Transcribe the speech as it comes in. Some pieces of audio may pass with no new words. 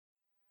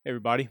Hey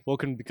everybody,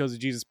 welcome to Because of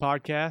Jesus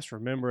podcast.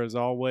 Remember, as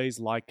always,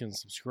 like and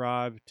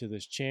subscribe to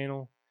this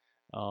channel.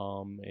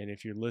 And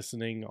if you're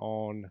listening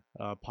on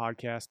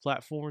podcast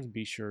platforms,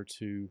 be sure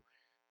to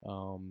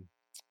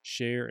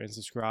share and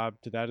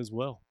subscribe to that as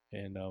well.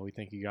 And we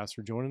thank you guys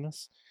for joining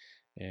us.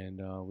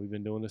 And we've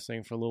been doing this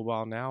thing for a little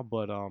while now,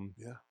 but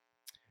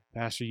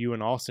Pastor, you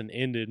and Austin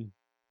ended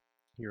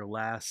your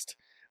last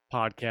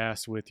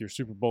podcast with your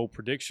Super Bowl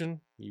prediction.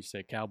 You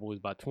said Cowboys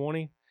by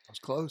 20. I was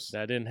close.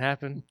 That didn't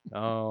happen.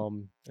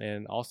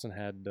 And Austin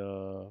had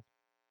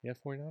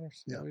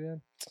 49ers.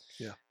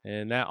 Yeah.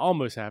 And that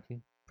almost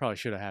happened. Probably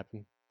should have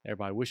happened.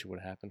 Everybody wish it would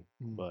have happened,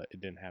 but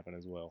it didn't happen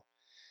as well.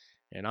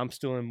 And I'm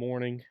still in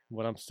mourning,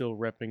 but I'm still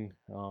repping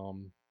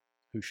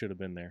who should have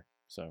been there.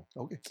 So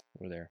Okay,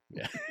 we're there.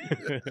 Yeah.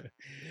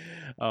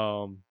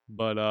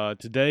 But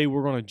today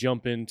we're going to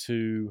jump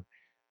into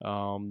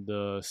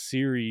the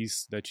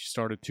series that you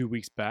started 2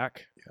 weeks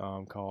back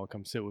called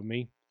 "Come Sit with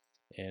Me."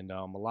 And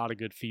a lot of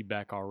good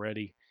feedback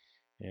already,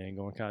 and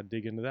going to kind of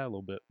dig into that a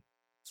little bit.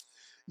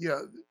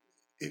 Yeah,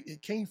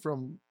 it came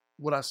from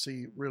what I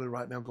see really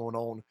right now going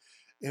on,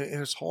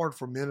 and it's hard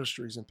for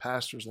ministries and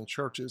pastors and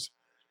churches.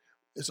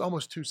 It's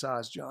almost two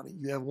sides, Johnny.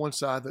 You have one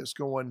side that's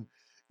going,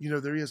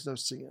 there is no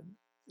sin.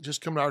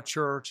 Just come to our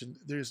church, and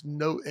there's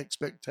no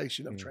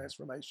expectation of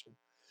transformation,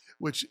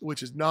 which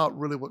is not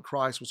really what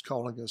Christ was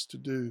calling us to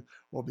do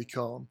or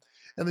become.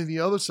 And then the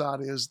other side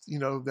is,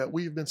 that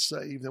we've been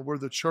saved and we're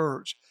the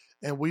church,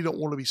 and we don't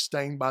want to be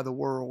stained by the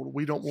world.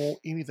 We don't want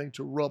anything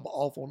to rub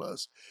off on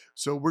us.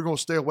 So we're going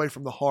to stay away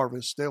from the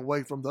harvest, stay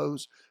away from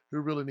those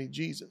who really need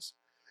Jesus.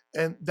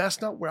 And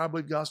that's not where I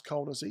believe God's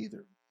called us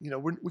either.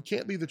 We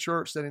can't be the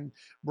church that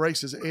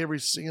embraces every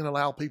sin,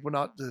 allow people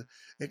not to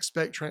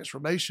expect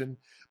transformation.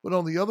 But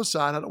on the other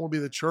side, I don't want to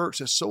be the church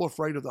that's so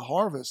afraid of the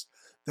harvest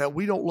that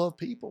we don't love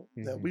people,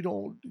 that we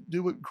don't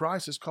do what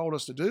Christ has called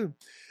us to do.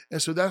 And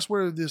so that's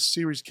where this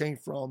series came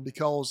from,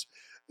 because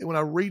when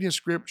I read in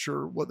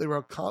Scripture, what they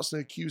were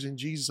constantly accusing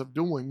Jesus of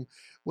doing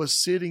was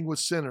sitting with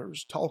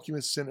sinners, talking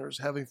with sinners,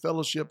 having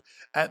fellowship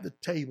at the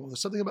table. There's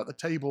something about the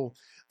table,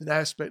 an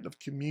aspect of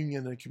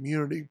communion and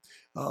community,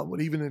 but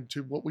even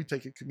into what we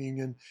take at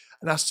communion.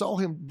 And I saw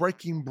him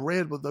breaking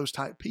bread with those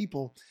type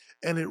people,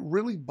 and it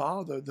really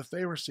bothered the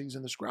Pharisees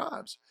and the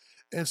scribes.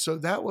 And so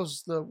that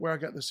was where I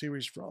got the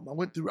series from. I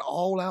went through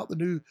all out the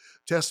New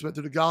Testament,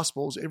 through the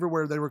Gospels,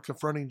 everywhere they were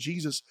confronting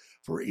Jesus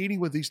for eating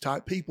with these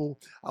type people.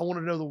 I want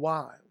to know the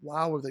why.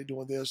 Why were they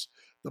doing this?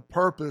 The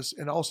purpose,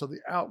 and also the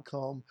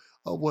outcome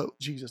of what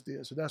Jesus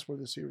did. So that's where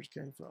the series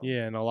came from.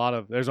 Yeah, and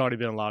there's already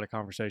been a lot of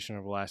conversation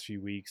over the last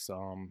few weeks.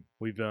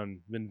 We've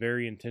been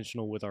very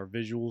intentional with our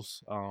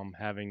visuals,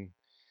 having,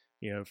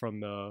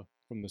 from the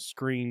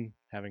screen,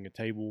 having a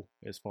table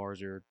as far as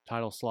your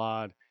title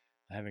slide,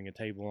 having a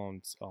table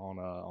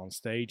on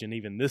stage, and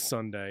even this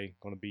Sunday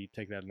going to be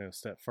take that a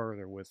step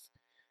further with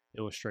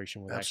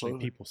illustration with actually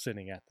people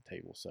sitting at the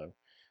table. So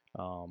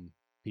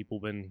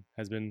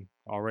has been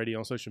already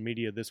on social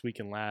media this week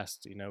and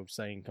last,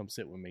 saying come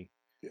sit with me.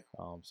 Yeah.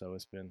 So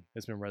it's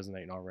been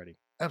resonating already.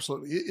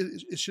 Absolutely.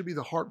 It should be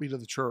the heartbeat of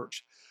the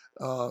church.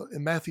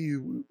 In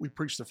Matthew, we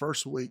preached the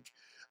first week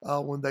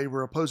when they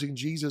were opposing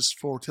Jesus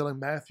for telling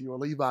Matthew or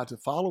Levi to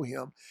follow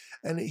him.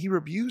 And he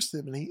rebukes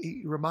them, and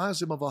he reminds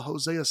them of a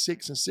Hosea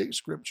 6:6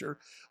 scripture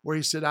where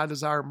he said, I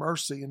desire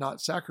mercy and not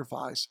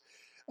sacrifice.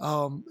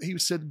 He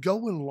said,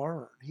 go and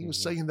learn. He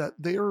was saying that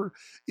there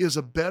is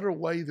a better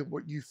way than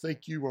what you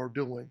think you are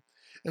doing.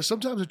 And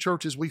sometimes in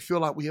churches, we feel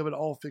like we have it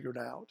all figured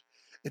out.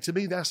 And to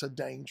me, that's a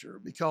danger,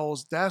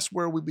 because that's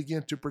where we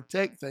begin to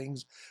protect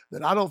things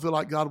that I don't feel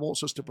like God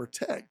wants us to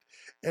protect.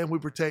 And we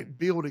protect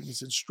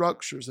buildings and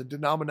structures and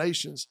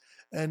denominations,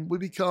 and we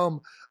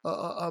become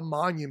a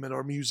monument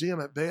or a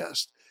museum at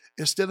best,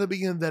 instead of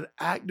being that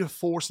active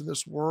force in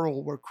this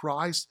world where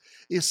Christ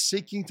is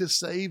seeking to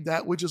save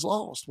that which is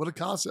lost. What a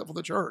concept for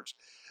the church,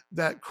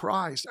 that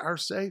Christ, our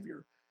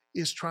Savior,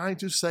 is trying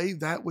to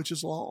save that which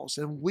is lost.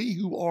 And we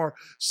who are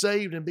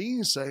saved and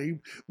being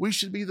saved, we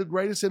should be the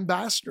greatest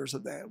ambassadors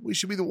of that. We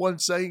should be the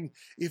ones saying,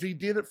 if he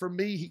did it for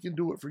me, he can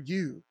do it for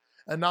you.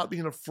 And not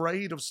being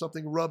afraid of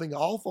something rubbing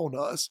off on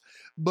us,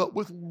 but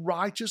with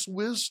righteous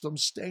wisdom,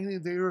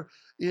 standing there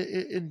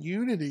in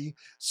unity,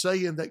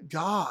 saying that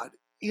God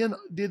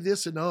did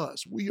this in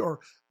us. We are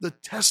the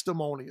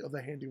testimony of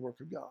the handiwork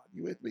of God.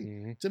 You with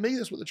me? To me,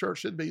 that's what the church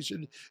should be.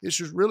 It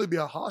should really be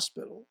a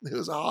hospital. It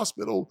was a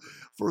hospital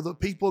for the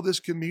people of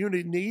this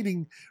community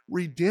needing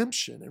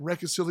redemption and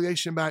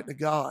reconciliation back to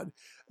God.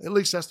 At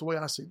least that's the way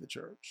I see the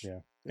church. Yeah.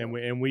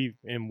 And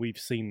we've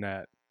seen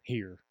that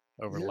here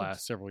over the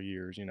last several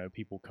years,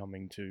 people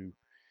coming to,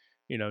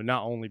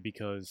 not only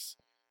because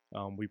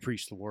we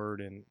preach the word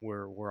and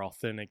we're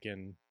authentic,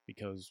 and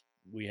because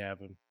we have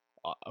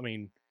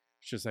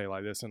should say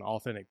like this, an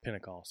authentic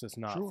Pentecost. It's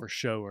not for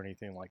show or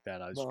anything like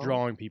that. It's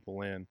drawing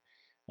people in.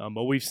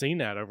 But we've seen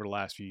that over the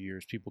last few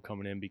years, people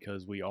coming in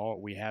because we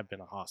have been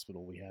a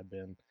hospital. We have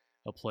been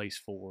a place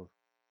for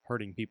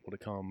hurting people to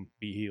come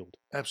be healed.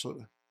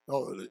 Absolutely.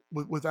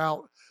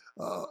 without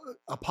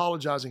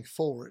apologizing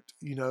for it.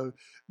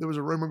 There was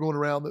a rumor going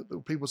around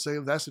that people say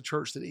that's a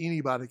church that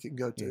anybody can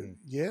go to. Mm-hmm.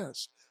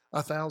 Yes,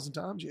 1,000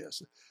 times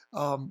yes,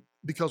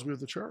 because we're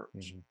the church.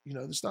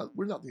 Mm-hmm.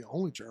 We're not the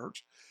only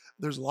church.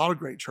 There's a lot of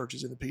great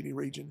churches in the PD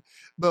region,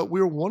 but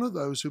we're one of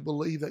those who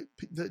believe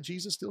that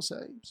Jesus still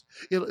saves.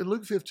 In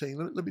Luke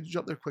 15, let me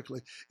jump there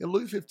quickly. In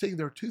Luke 15,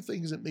 there are two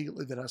things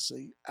immediately that I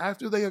see.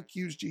 After they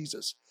accuse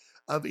Jesus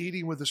of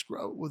eating with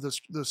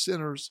the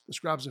sinners, the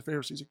scribes and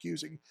Pharisees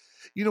accusing.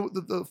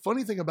 The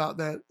funny thing about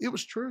that, it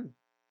was true.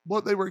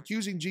 What they were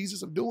accusing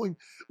Jesus of doing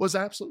was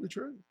absolutely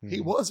true. Mm-hmm.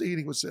 He was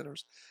eating with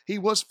sinners. He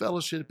was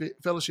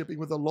fellowshipping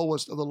with the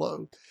lowest of the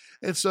low.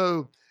 And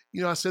so,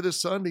 I said this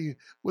Sunday,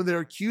 when they're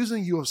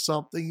accusing you of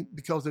something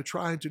because they're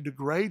trying to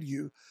degrade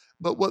you,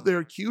 but what they're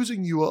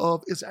accusing you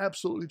of is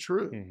absolutely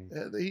true.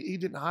 Mm-hmm. He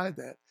didn't hide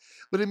that.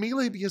 But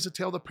immediately he begins to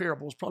tell the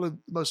parables, probably the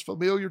most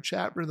familiar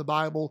chapter in the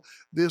Bible,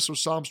 this or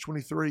Psalms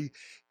 23.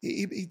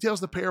 He tells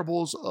the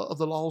parables of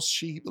the lost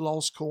sheep, the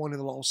lost coin, and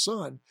the lost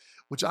son,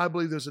 which I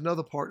believe there's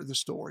another part of the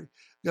story.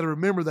 You got to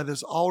remember that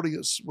his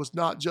audience was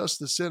not just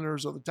the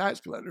sinners or the tax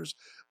collectors,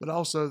 but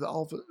also the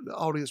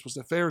audience was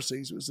the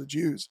Pharisees, it was the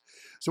Jews.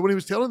 So when he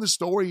was telling the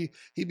story,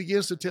 he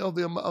begins to tell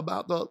them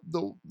about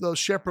the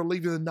shepherd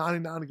leaving the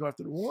 99 to go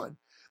after the one.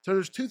 So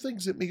there's two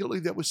things immediately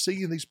that we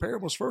see in these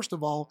parables. First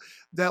of all,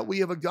 that we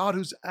have a God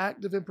who's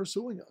active in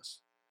pursuing us.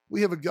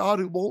 We have a God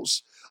who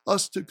wants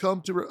us to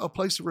come to a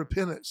place of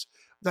repentance,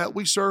 that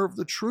we serve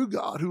the true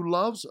God who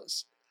loves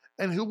us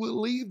and who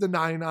will leave the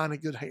 99 in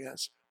good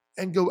hands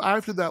and go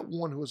after that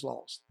one who is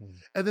lost. Mm.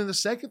 And then the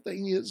second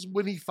thing is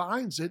when he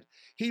finds it,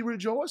 he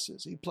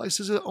rejoices. He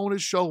places it on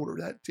his shoulder,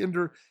 that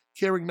tender,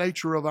 caring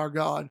nature of our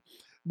God.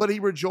 But he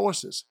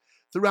rejoices.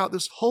 Throughout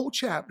this whole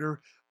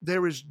chapter,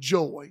 there is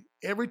joy.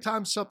 Every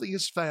time something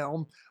is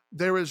found,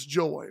 there is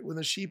joy. When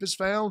the sheep is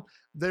found,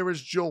 there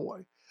is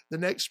joy. The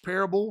next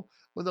parable,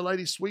 when the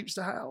lady sweeps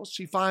the house,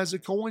 she finds a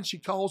coin, she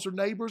calls her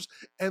neighbors,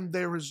 and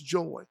there is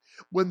joy.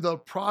 When the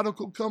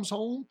prodigal comes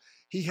home,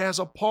 he has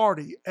a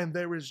party, and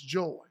there is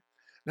joy.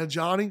 Now,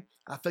 Johnny,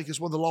 I think it's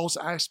one of the lost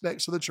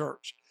aspects of the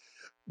church.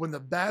 When the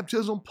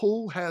baptism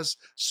pool has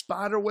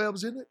spider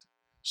webs in it,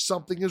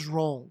 something is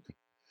wrong.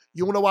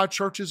 You want to know why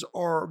churches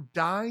are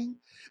dying?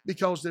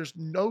 Because there's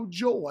no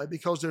joy,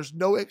 because there's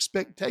no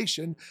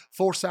expectation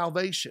for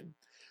salvation.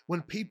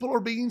 When people are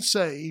being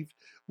saved,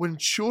 when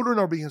children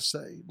are being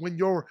saved, when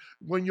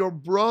your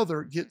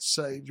brother gets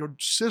saved, your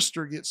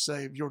sister gets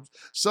saved, your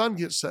son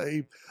gets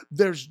saved,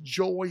 there's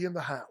joy in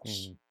the house.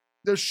 Mm-hmm.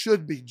 There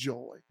should be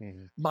joy.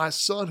 Mm-hmm. My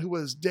son who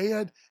was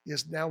dead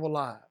is now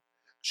alive.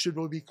 Should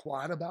we be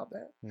quiet about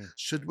that? Mm-hmm.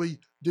 Should we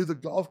do the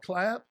golf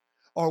clap?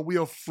 Are we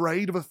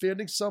afraid of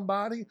offending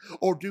somebody?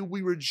 Or do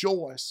we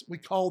rejoice? We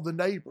call the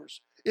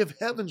neighbors. If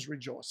heaven's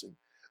rejoicing,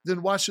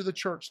 then why should the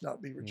church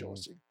not be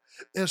rejoicing? Mm-hmm.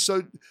 And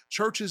so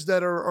churches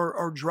that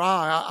are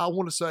dry, I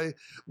want to say,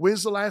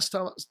 when's the last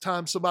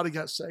time somebody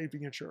got saved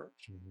in your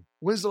church? Mm-hmm.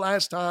 When's the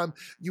last time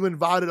you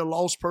invited a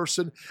lost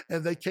person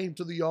and they came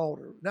to the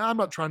altar? Now, I'm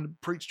not trying to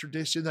preach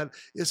tradition that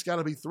it's got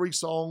to be 3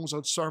 songs,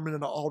 a sermon,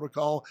 and an altar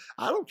call.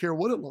 I don't care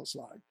what it looks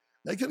like.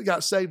 They could have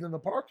got saved in the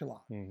parking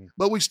lot, mm-hmm.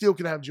 but we still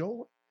can have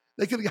joy.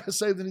 They could have got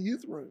saved in the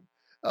youth room.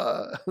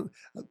 About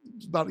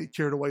to get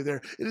carried away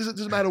there. It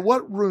doesn't matter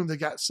what room they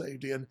got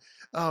saved in.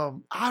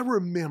 I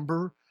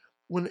remember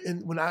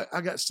when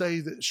I got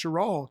saved at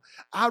Sherrall,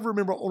 I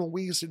remember on a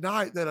Wednesday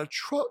night that a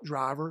truck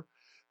driver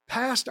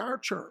passed our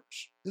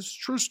church. This is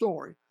a true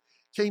story.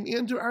 Came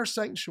into our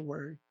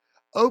sanctuary,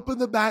 opened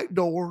the back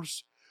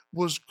doors,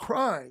 was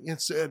crying and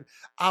said,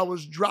 I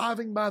was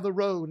driving by the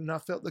road and I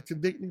felt the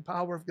convicting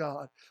power of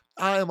God.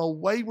 I am a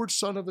wayward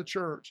son of the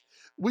church.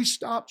 We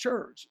stopped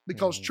church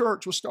because mm-hmm.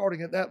 church was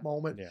starting at that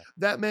moment. Yeah.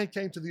 That man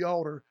came to the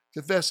altar,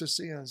 confessed his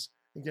sins,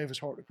 and gave his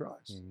heart to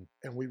Christ. Mm-hmm.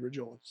 And we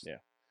rejoiced. Yeah.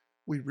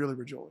 We really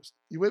rejoiced.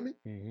 You with me?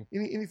 Mm-hmm.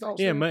 Any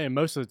thoughts? Yeah, and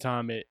most of the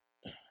time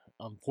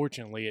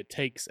unfortunately, it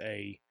takes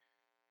a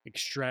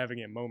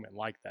extravagant moment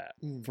like that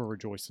for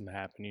rejoicing to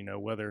happen,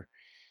 whether,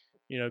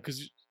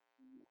 because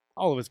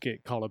all of us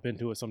get caught up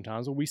into it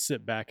sometimes. When we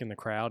sit back in the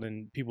crowd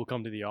and people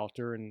come to the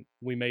altar and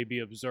we may be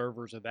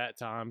observers at that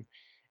time,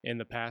 and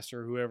the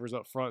pastor, whoever's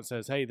up front,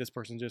 says, hey, this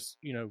person just,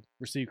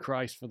 received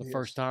Christ for the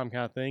first time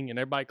kind of thing, and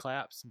everybody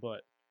claps,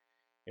 but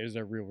is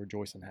there real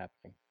rejoicing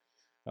happening?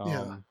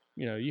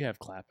 You have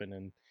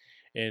clapping,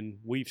 and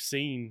we've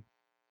seen,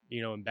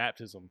 in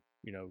baptism,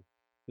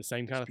 the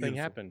same kind of thing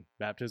happen.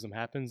 Baptism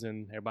happens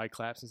and everybody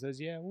claps and says,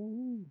 yeah,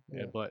 woo.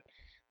 Yeah, but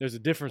there's a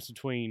difference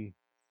between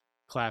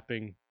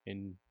clapping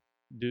and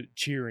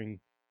cheering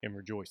and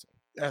rejoicing.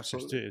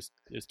 Absolutely.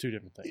 It's two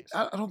different things.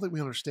 I don't think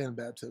we understand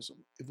baptism.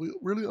 If we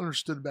really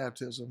understood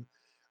baptism,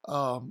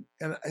 and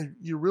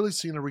you're really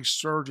seeing a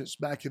resurgence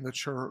back in the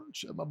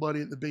church. My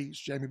buddy at the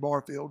beach, Jamie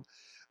Barfield,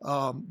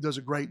 does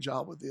a great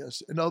job with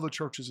this, and other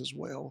churches as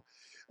well,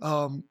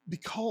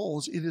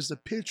 because it is a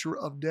picture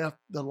of death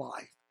to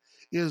life.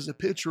 is a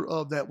picture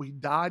of that we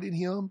died in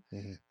him,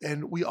 Mhm.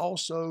 and we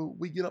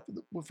get up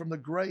from the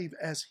grave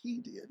as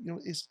he did.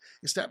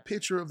 It's that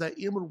picture of that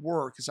inward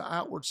work. It's an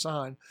outward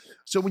sign.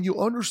 So when you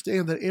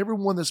understand that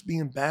everyone that's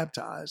being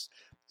baptized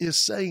is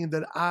saying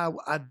that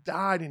I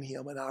died in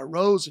him and I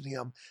rose in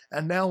him,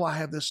 and now I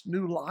have this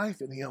new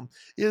life in him,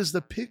 it is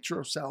the picture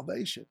of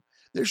salvation.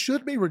 There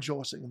should be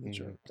rejoicing in the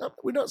church.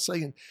 We're not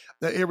saying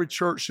that every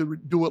church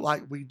should do it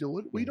like we do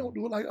it. We don't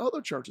do it like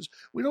other churches.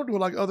 We don't do it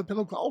like other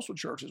Pentecostal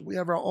churches. We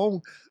have our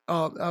own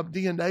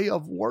DNA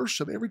of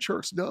worship. Every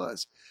church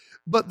does.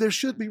 But there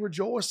should be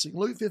rejoicing.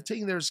 Luke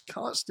 15, there's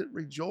constant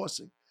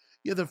rejoicing.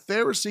 Yeah, the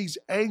Pharisees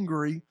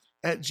angry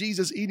at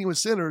Jesus eating with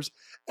sinners,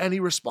 and he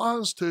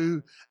responds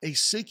to a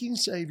seeking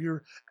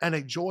Savior and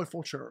a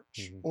joyful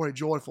church or a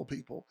joyful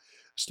people.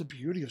 It's the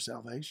beauty of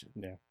salvation.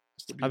 Yeah.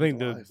 I think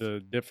the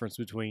difference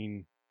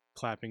between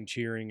clapping,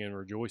 cheering, and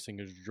rejoicing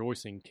is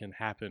rejoicing can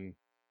happen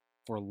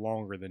for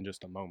longer than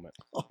just a moment.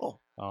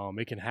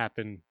 It can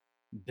happen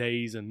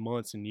days and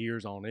months and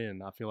years on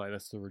end. I feel like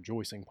that's the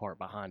rejoicing part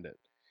behind it.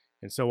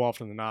 And so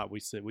often than not, we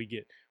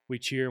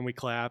cheer and we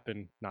clap,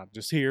 and not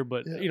just here,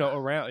 but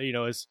around,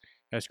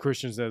 as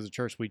Christians, as a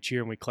church, we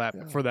cheer and we clap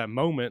for that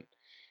moment,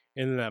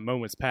 and then that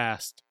moment's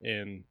passed.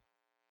 And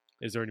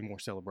is there any more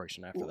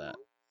celebration after that?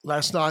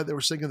 Last night they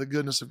were singing the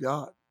goodness of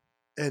God.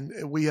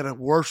 And we had a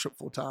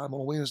worshipful time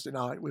on Wednesday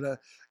night with a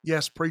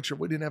guest preacher.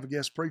 We didn't have a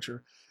guest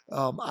preacher.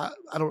 I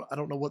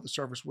don't know what the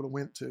service would have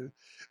went to,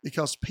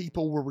 because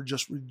people were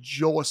just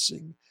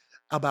rejoicing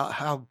about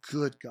how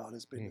good God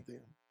has been to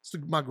them. It's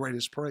my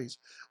greatest praise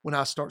when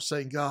I start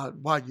saying,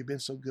 God, why you've been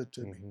so good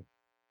to me.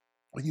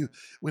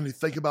 When you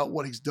think about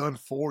what he's done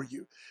for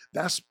you,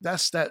 that's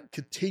that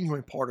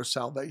continuing part of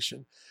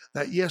salvation.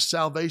 That yes,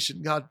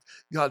 salvation, God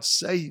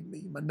saved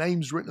me. My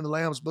name's written in the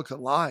Lamb's Book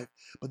of Life,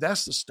 but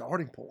that's the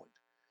starting point.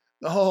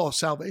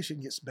 Salvation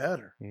gets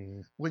better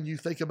when you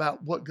think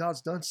about what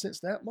God's done since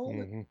that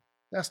moment.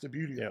 That's the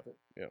beauty of it.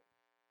 Yep.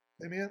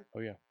 Amen.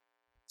 Oh yeah.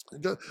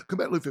 Come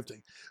back to Luke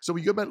 15. So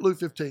we go back to Luke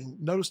 15.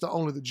 Notice not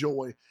only the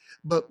joy,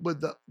 but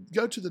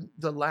go to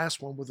the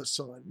last one with the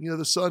son.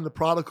 The son, the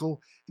prodigal,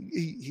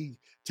 he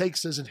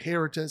takes his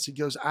inheritance. He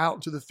goes out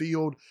into the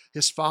field.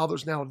 His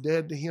father's now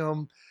dead to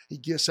him. He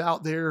gets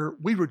out there.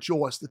 We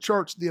rejoice. The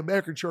church, the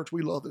American church,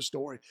 we love this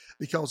story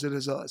because it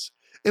is us.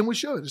 And we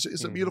should.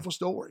 It's a beautiful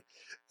story.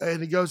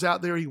 And he goes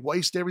out there. He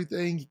wastes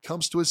everything. He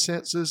comes to his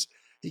senses.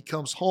 He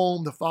comes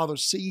home. The father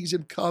sees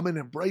him coming,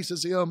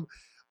 embraces him,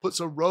 puts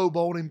a robe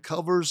on him,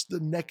 covers the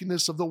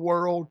nakedness of the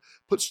world,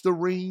 puts the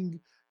ring,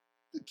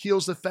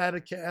 kills the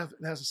fatted calf,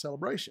 and has a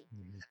celebration.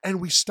 And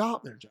we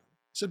stop there, John.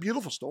 It's a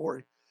beautiful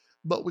story.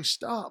 But we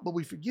stop. But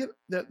we forget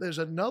that there's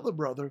another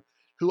brother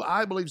who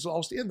I believe is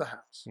lost in the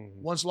house.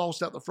 One's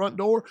lost out the front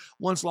door,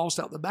 one's lost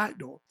out the back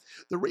door.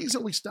 The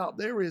reason we stop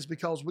there is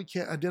because we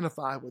can't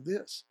identify with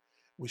this.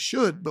 We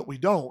should, but we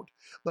don't.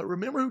 But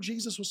remember who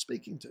Jesus was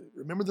speaking to.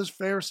 Remember the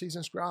Pharisees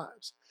and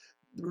scribes.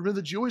 Remember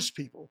the Jewish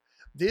people.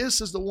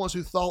 This is the ones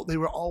who thought they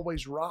were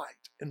always right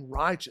and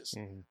righteous,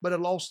 but had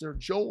lost their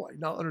joy,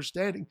 not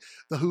understanding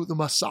who the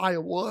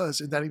Messiah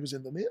was and that he was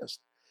in the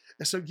midst.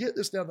 And so get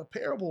this now, the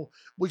parable,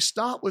 we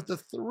stop with the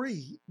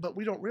three, but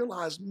we don't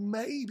realize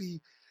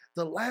maybe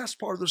the last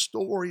part of the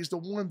story is the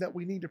one that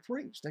we need to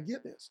preach. Now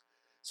get this.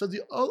 So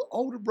the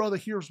older brother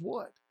hears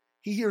what?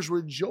 He hears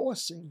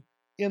rejoicing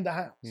in the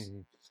house.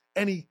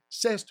 And he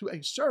says to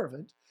a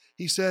servant,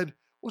 he said,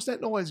 what's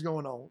that noise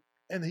going on?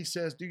 And he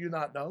says, do you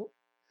not know?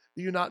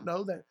 Do you not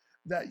know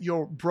that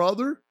your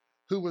brother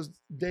who was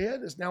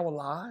dead is now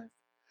alive?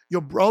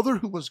 Your brother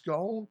who was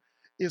gone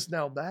is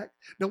now back.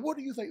 Now, what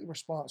do you think the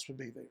response would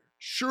be there?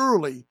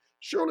 Surely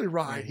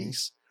right.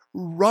 He's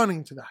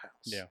running to the house.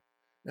 Yeah.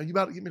 Now, you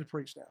about to get me to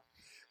preach now.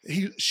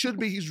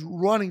 He's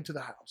running to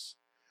the house,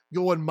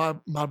 going,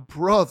 my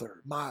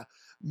brother, my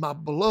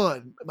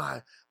blood,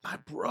 my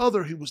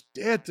brother who was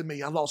dead to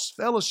me. I lost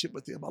fellowship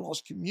with him. I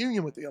lost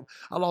communion with him.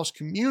 I lost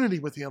community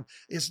with him,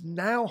 is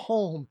now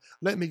home.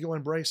 Let me go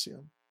embrace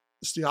him.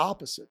 It's the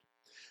opposite.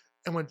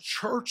 And when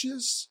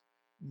churches,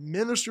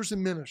 ministers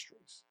and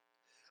ministries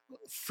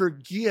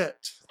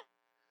forget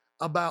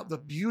about the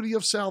beauty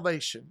of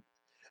salvation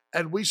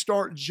and we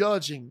start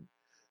judging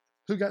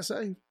who got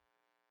saved,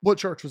 what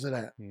church was it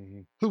at?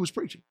 Who was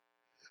preaching?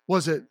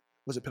 Was it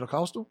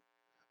Pentecostal?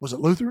 Was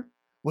it Lutheran?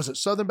 Was it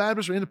Southern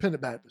Baptist or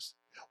Independent Baptist?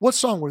 What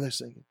song were they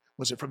singing?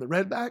 Was it from the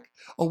Redback?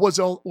 Or was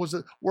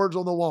it Words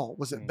on the Wall?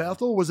 Was it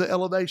Bethel? Was it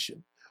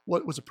Elevation?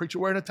 What was the preacher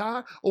wearing a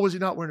tie? Or was he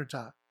not wearing a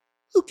tie?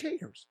 Who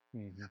cares?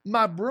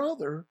 My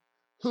brother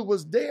who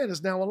was dead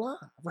is now alive,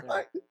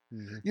 right?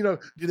 Do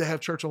they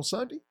have church on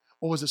Sunday?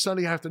 Or was it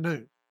Sunday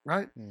afternoon?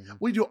 Right?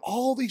 We do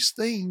all these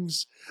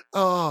things,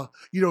 or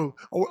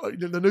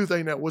the new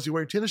thing now, was he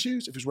wearing tennis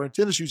shoes? If he's wearing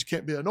tennis shoes, he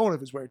can't be anointed if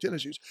he's wearing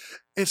tennis shoes.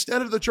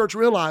 Instead of the church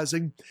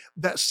realizing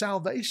that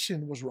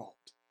salvation was wrought,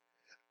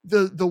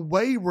 the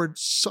wayward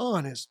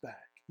son is back.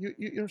 You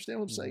understand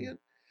what I'm saying?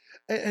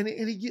 And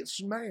he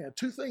gets mad.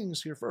 Two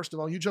things here. First of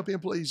all, you jump in,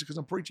 please, because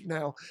I'm preaching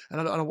now,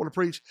 and I don't want to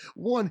preach.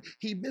 One,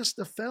 he missed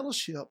the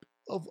fellowship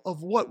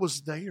of what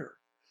was there.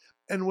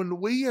 And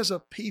when we as a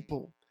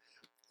people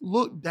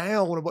look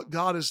down at what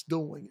God is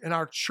doing and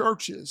our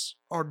churches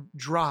are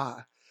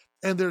dry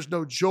and there's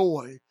no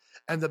joy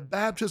and the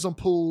baptism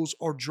pools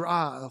are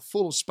dry,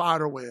 full of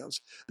spider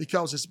webs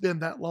because it's been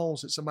that long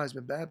since somebody's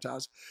been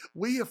baptized,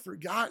 we have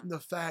forgotten the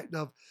fact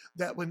of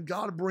that when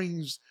God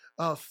brings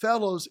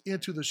fellows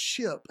into the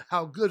ship,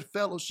 how good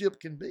fellowship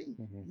can be.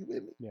 Mhm. You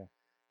with me? Yeah.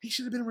 He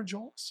should have been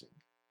rejoicing.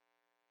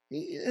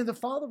 And the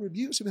Father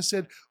rebukes him and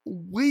said,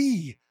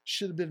 we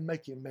should have been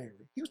making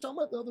merry. He was talking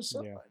about the other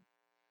side. Yeah.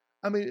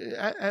 I mean,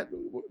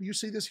 you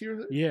see this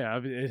here? Yeah,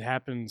 it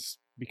happens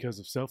because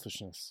of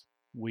selfishness.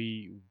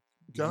 We've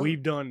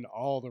done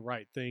all the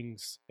right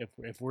things.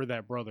 If we're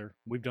that brother,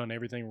 we've done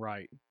everything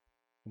right,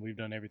 and we've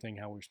done everything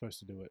how we're supposed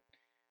to do it.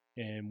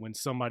 And when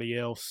somebody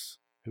else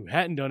who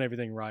hadn't done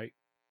everything right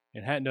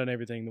and hadn't done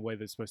everything the way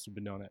they're supposed to have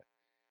been done it,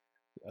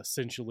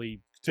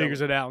 essentially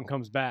figures it out and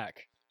comes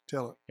back,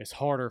 Tell it. it's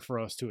harder for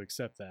us to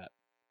accept that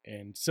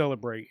and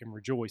celebrate and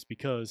rejoice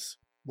because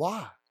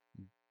Why?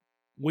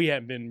 we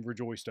haven't been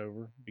rejoiced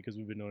over because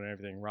we've been doing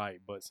everything right.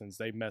 But since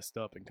they messed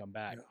up and come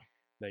back,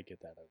 they get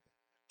that over.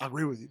 I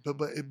agree with you,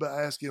 but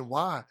I ask you,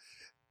 why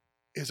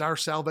is our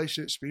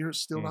salvation experience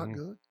still not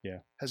good? Yeah.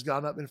 Has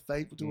God not been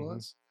faithful to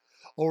us?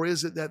 Or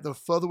is it that the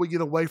further we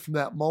get away from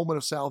that moment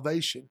of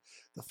salvation,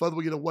 the further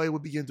we get away, we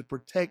begin to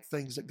protect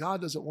things that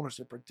God doesn't want us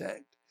to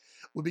protect.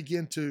 We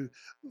begin to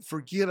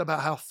forget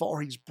about how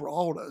far he's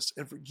brought us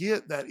and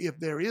forget that if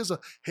there is a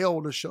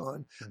hell to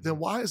shun, then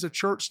why is the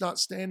church not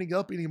standing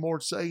up anymore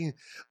saying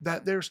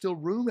that there's still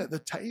room at the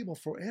table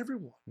for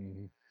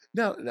everyone?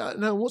 Now,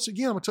 once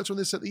again, I'm going to touch on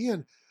this at the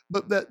end,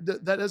 but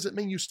that doesn't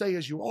mean you stay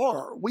as you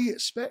are. We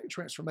expect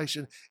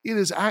transformation. It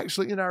is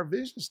actually in our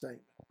vision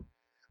statement.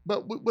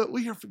 But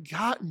we have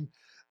forgotten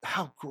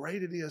how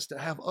great it is to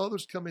have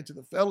others come into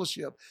the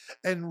fellowship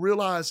and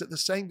realize that the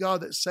same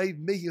God that saved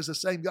me is the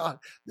same God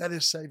that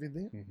is saving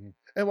them.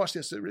 And watch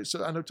this.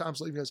 So I know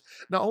time's leaving us.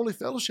 Not only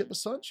fellowship, but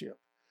sonship.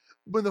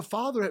 When the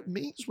Father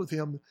meets with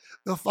him,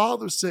 the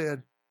Father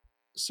said,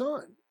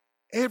 son,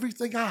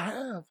 everything I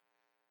have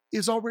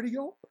is already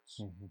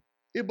yours.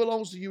 It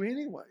belongs to you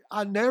anyway.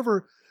 I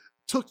never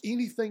took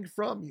anything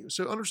from you.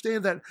 So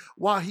understand that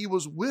while he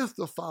was with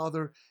the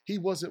Father, he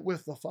wasn't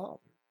with the Father.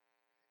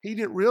 He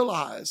didn't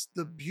realize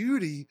the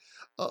beauty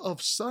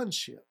of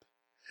sonship.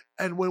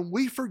 And when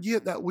we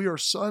forget that we are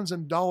sons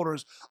and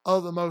daughters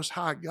of the Most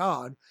High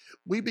God,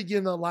 we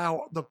begin to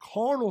allow the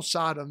carnal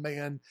side of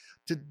man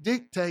to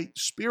dictate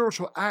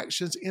spiritual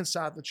actions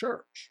inside the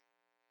church,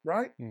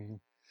 right?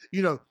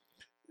 You know,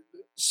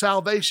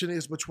 salvation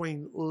is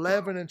between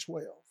 11 and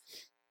 12.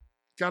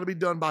 Got to be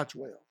done by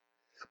 12.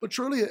 But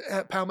truly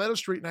at Palmetto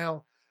Street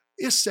now,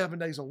 it's 7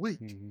 days a week.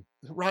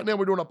 Right now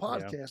we're doing a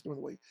podcast during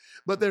the week.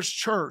 But there's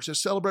church,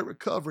 there's Celebrate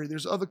Recovery,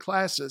 there's other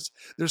classes,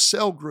 there's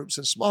cell groups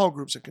and small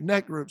groups and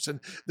connect groups, and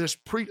there's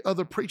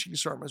other preaching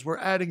sermons. We're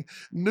adding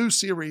new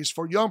series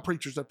for young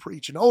preachers to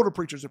preach and older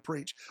preachers to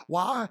preach.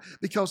 Why?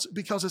 Because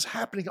it's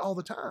happening all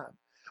the time.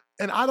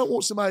 And I don't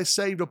want somebody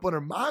saved up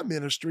under my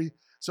ministry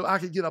so I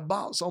could get a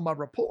box on my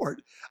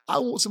report. I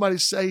want somebody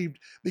saved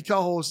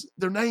because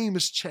their name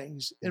is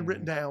changed and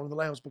written down in the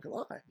Lamb's Book of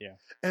Life.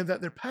 And that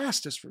their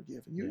past is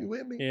forgiven. You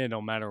with me? Yeah, it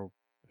don't matter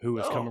who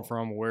it's coming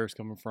from or where it's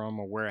coming from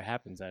or where it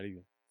happens at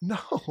either.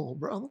 No,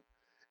 brother.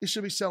 It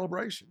should be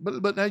celebration.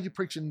 But now you're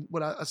preaching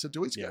what I said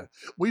 2 weeks ago.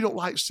 We don't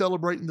like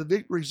celebrating the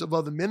victories of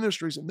other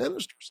ministries and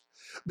ministers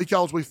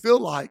because we feel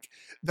like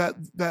that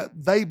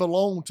they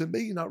belong to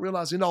me, not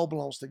realizing it all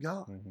belongs to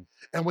God.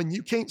 And when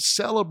you can't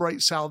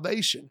celebrate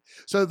salvation,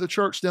 so the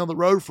church down the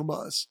road from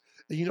us,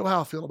 and you know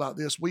how I feel about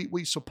this,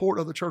 we support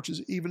other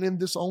churches even in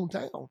this own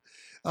town.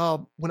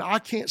 When I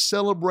can't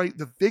celebrate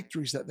the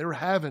victories that they're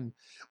having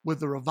with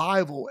the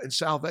revival and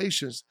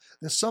salvations,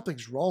 then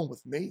something's wrong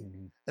with me.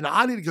 And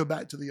I need to go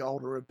back to the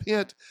altar,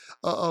 repent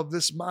of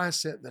this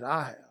mindset that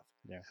I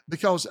have.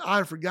 Because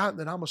I've forgotten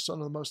that I'm a son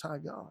of the Most High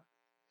God.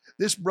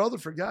 This brother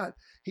forgot.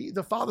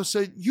 The Father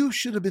said, you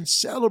should have been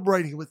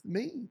celebrating with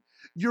me.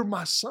 You're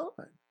my son.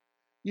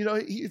 You know,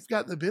 he's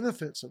got the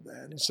benefits of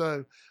that. And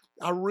so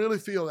I really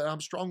feel that I'm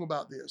strong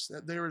about this,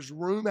 that there is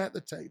room at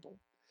the table,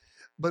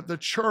 but the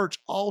church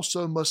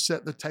also must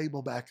set the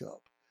table back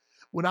up.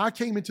 When I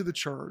came into the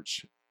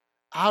church,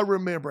 I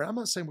remember, I'm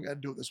not saying we got to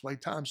do it this way,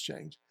 times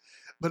change,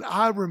 but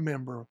I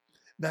remember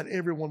that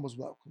everyone was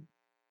welcome.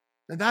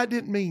 And that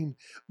didn't mean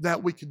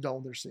that we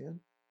condone their sin.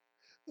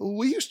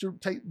 We used to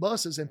take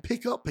buses and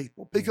pick up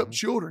people, pick up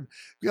children,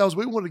 because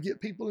we wanted to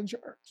get people in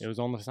church. It was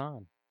on the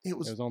sign. It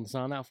was on the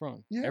sign out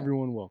front. Yeah.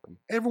 Everyone welcome.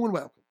 Everyone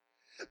welcome.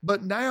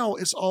 But now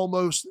it's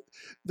almost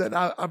that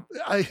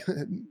I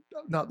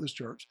not this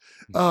church,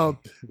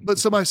 but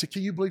somebody said,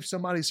 can you believe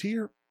somebody's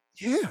here?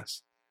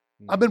 Yes.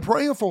 I've been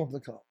praying for them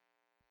to come.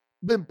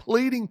 Been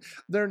pleading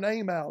their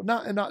name out,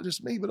 not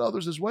just me, but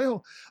others as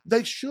well.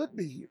 They should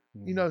be here.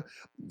 You know,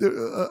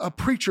 a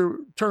preacher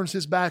turns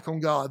his back on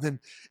God. Then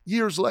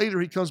years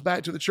later, he comes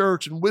back to the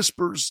church and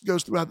whispers,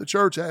 goes throughout the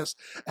church, asks,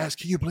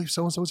 can you believe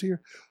so-and-so's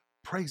here?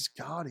 Praise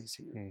God, he's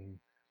here.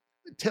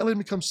 Tell him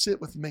to come sit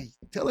with me.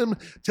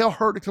 Tell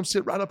her to come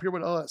sit right up here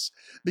with us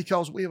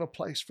because we have a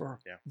place for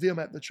them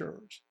at the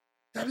church.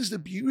 That is the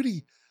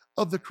beauty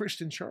of the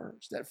Christian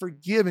church, that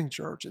forgiving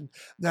church and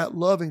that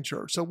loving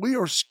church. So we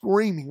are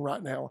screaming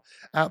right now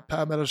at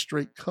Palmetto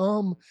Street,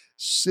 come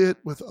sit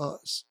with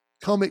us.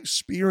 Come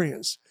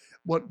experience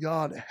what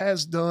God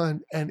has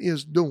done and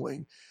is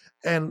doing.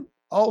 And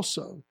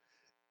also,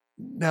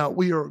 now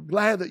we are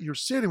glad that you're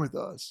sitting with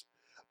us,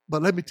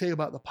 but let me tell you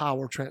about the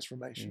power of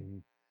transformation. Mm-hmm.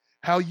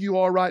 How you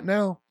are right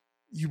now,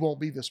 you won't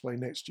be this way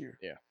next year.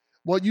 Yeah.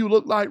 What you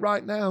look like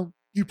right now,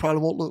 you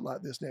probably won't look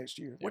like this next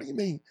year. Yeah. What do you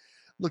mean?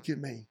 Look at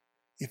me.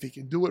 If he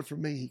can do it for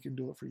me, he can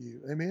do it for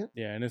you. Amen?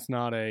 Yeah, and it's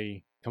not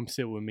come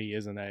sit with me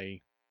isn't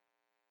a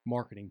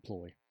marketing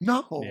ploy.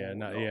 No.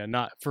 Yeah,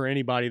 not for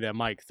anybody that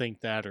might think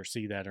that or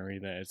see that or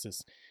anything.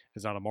 It's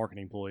not a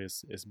marketing ploy. It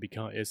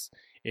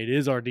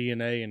is our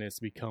DNA, and it's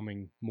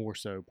becoming more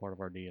so part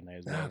of our DNA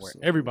as well. Absolutely.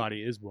 Where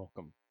everybody is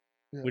welcome.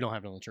 Yeah. We don't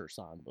have it on the church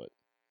sign, but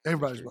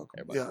everybody's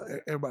welcome.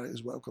 Everybody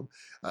is welcome.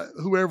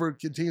 Whoever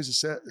continues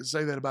to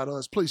say that about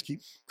us, please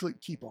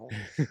keep on.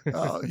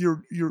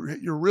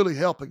 You're really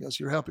helping us.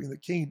 You're helping the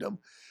kingdom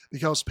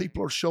because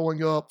people are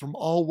showing up from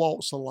all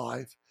walks of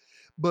life.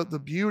 But the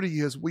beauty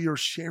is we are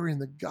sharing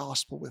the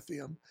gospel with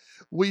them.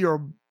 We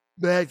are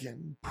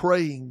begging,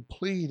 praying,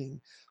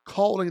 pleading,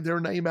 calling their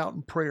name out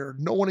in prayer,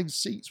 anointing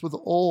seats with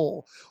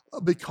oil.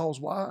 Because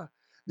why?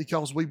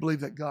 Because we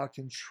believe that God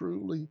can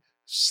truly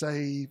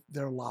save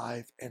their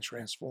life and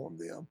transform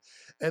them.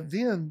 And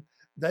then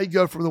they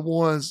go from the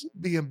ones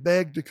being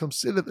begged to come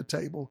sit at the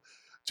table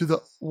to the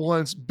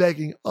ones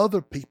begging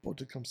other people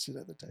to come sit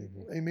at the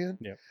table. Mm-hmm. Amen?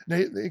 Yep. Now,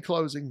 in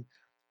closing,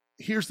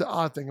 here's the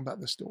odd thing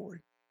about this story.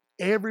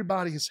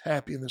 Everybody is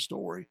happy in the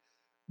story,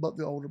 but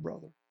the older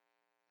brother.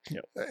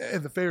 Yep.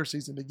 And the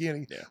Pharisees in the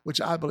beginning,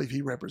 which I believe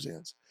he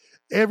represents.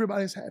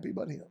 Everybody's happy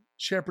but him.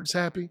 Shepherd's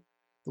happy.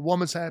 The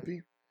woman's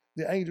happy.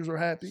 The angels are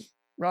happy,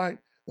 right?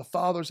 The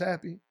father's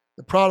happy.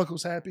 The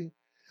prodigal's happy.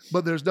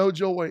 But there's no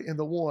joy in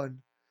the one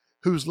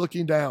who's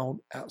looking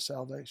down at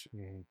salvation.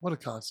 Mm-hmm. What a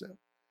concept.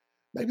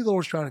 Maybe the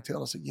Lord's trying to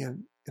tell us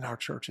again in our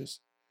churches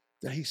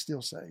that he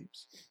still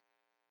saves.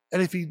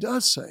 And if he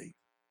does save,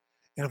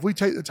 and if we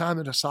take the time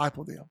to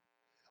disciple them,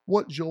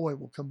 what joy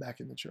will come back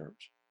in the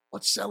church?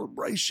 What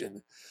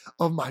celebration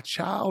of my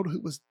child who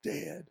was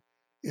dead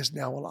is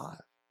now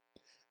alive.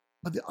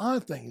 But the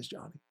odd thing is,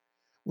 Johnny,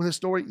 when the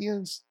story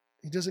ends,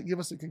 he doesn't give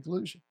us a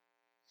conclusion.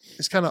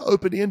 It's kind of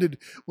open-ended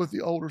with the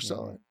older son.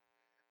 Mm-hmm.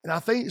 And I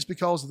think it's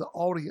because of the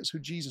audience who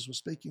Jesus was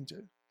speaking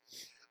to.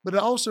 But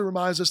it also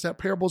reminds us that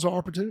parables are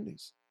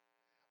opportunities.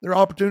 They're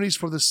opportunities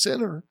for the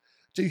sinner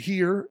to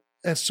hear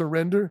and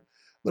surrender,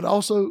 but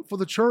also for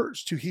the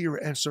church to hear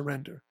and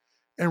surrender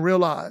and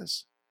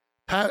realize,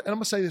 and I'm going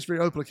to say this very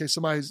openly in case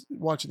somebody's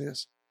watching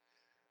this.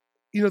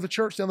 You know, the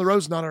church down the road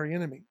is not our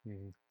enemy.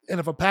 Mm-hmm. And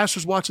if a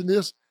pastor's watching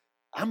this,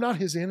 I'm not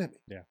his enemy.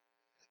 Yeah.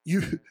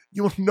 You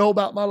want to know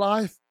about my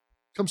life?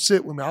 Come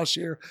sit with me. I'll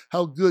share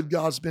how good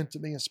God's been to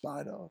me in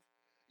spite of.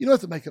 You don't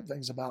have to make up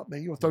things about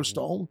me or throw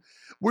stone.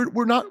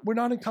 We're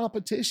not in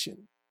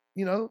competition.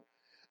 You know,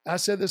 I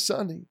said this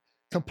Sunday,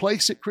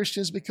 complacent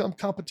Christians become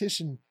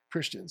competition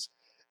Christians.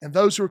 And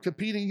those who are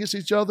competing against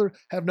each other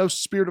have no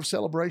spirit of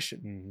celebration.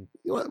 Mm-hmm.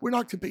 You know, we're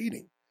not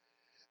competing.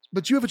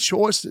 But you have a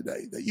choice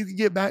today that you can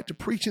get back to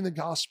preaching the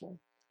gospel,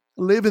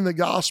 living the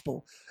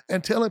gospel,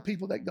 and telling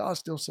people that God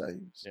still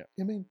saves. Yeah.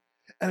 I mean,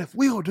 and if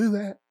we will do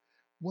that,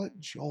 what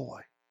joy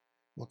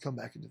will come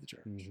back into the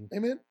church. Mm-hmm.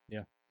 Amen?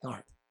 Yeah. All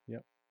right.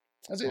 Yep.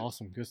 That's it.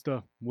 Awesome. Good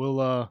stuff.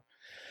 We'll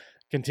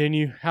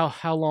continue.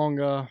 How long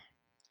are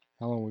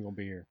we going to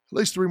be here? At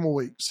least 3 more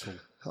weeks.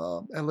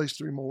 Cool. At least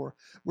 3 more.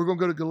 We're going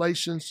to go to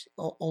Galatians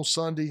on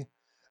Sunday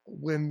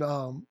when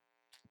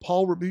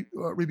Paul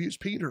rebukes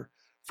Peter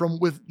from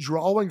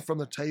withdrawing from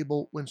the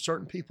table when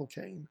certain people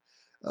came.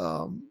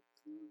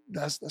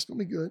 That's going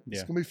to be good. Yeah.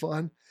 It's going to be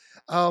fun.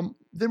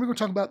 Then we're going to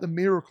talk about the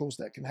miracles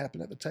that can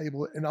happen at the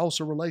table and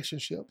also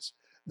relationships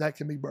that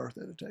can be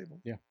birthed at the table.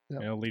 Yeah.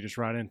 It'll lead us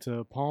right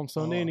into Palm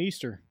Sunday and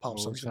Easter. Palm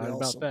Sunday. Excited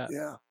awesome. about that.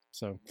 Yeah.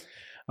 So,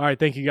 all right.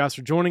 Thank you guys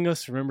for joining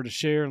us. Remember to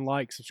share and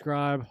like,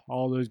 subscribe,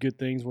 all those good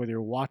things, whether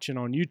you're watching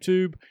on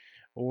YouTube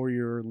or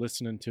you're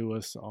listening to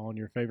us on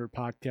your favorite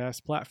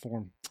podcast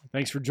platform.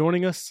 Thanks for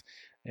joining us,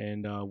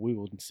 and we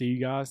will see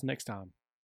you guys next time.